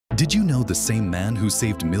Did you know the same man who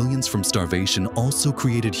saved millions from starvation also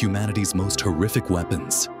created humanity's most horrific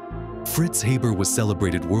weapons? Fritz Haber was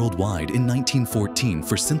celebrated worldwide in 1914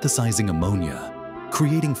 for synthesizing ammonia,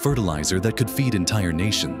 creating fertilizer that could feed entire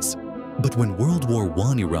nations. But when World War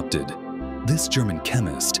I erupted, this German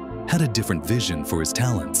chemist had a different vision for his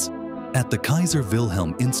talents. At the Kaiser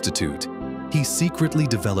Wilhelm Institute, he secretly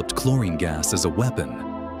developed chlorine gas as a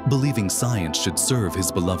weapon, believing science should serve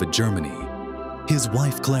his beloved Germany. His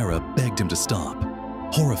wife Clara begged him to stop,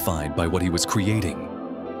 horrified by what he was creating.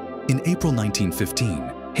 In April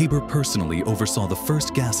 1915, Haber personally oversaw the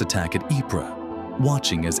first gas attack at Ypres,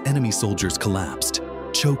 watching as enemy soldiers collapsed,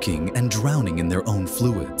 choking and drowning in their own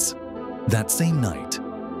fluids. That same night,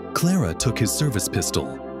 Clara took his service pistol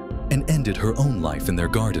and ended her own life in their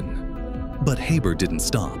garden. But Haber didn't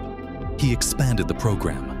stop. He expanded the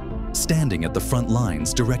program, standing at the front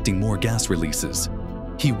lines directing more gas releases.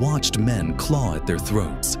 He watched men claw at their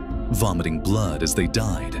throats, vomiting blood as they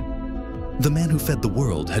died. The man who fed the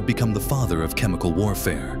world had become the father of chemical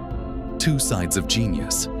warfare. Two sides of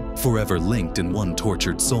genius, forever linked in one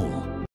tortured soul.